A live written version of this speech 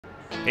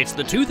It's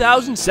the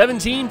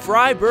 2017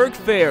 Fryeburg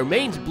Fair,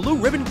 Maine's Blue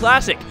Ribbon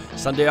Classic,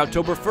 Sunday,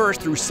 October 1st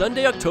through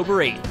Sunday,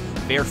 October 8th.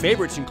 Fair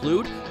favorites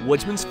include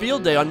Woodsman's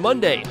Field Day on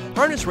Monday,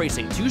 harness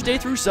racing Tuesday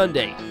through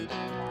Sunday,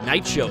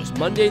 night shows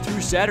Monday through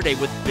Saturday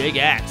with big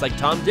acts like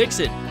Tom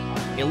Dixon,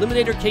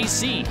 Eliminator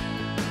KC,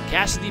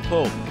 Cassidy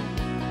Pope,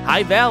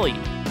 High Valley,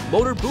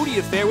 Motor Booty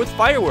Affair with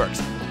fireworks,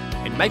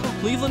 and Michael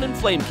Cleveland and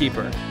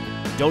Flamekeeper.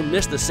 Don't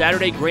miss the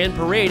Saturday Grand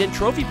Parade and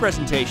trophy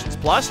presentations,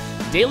 plus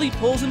daily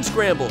pulls and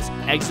scrambles,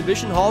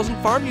 exhibition halls and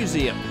farm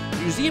museum,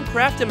 museum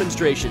craft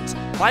demonstrations,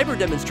 fiber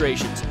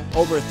demonstrations,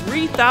 over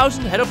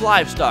 3,000 head of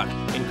livestock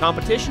in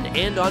competition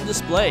and on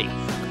display,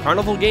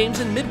 carnival games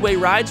and Midway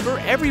rides for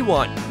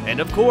everyone, and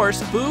of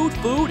course,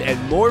 food,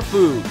 and more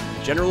food.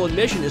 General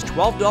admission is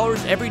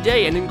 $12 every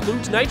day and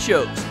includes night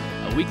shows.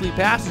 A weekly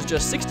pass is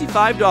just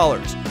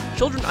 $65.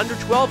 Children under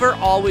 12 are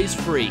always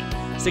free.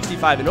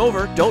 65 and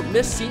over, don't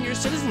miss Senior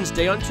Citizens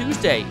Day on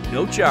Tuesday,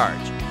 no charge.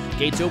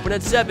 Gates open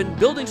at 7,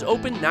 buildings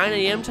open 9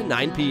 a.m. to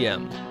 9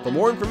 p.m. For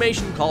more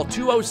information, call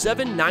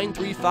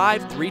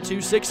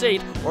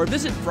 207-935-3268 or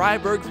visit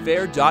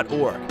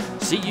FryeburgFair.org.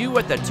 See you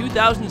at the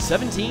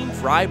 2017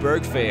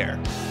 Fryeburg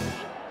Fair.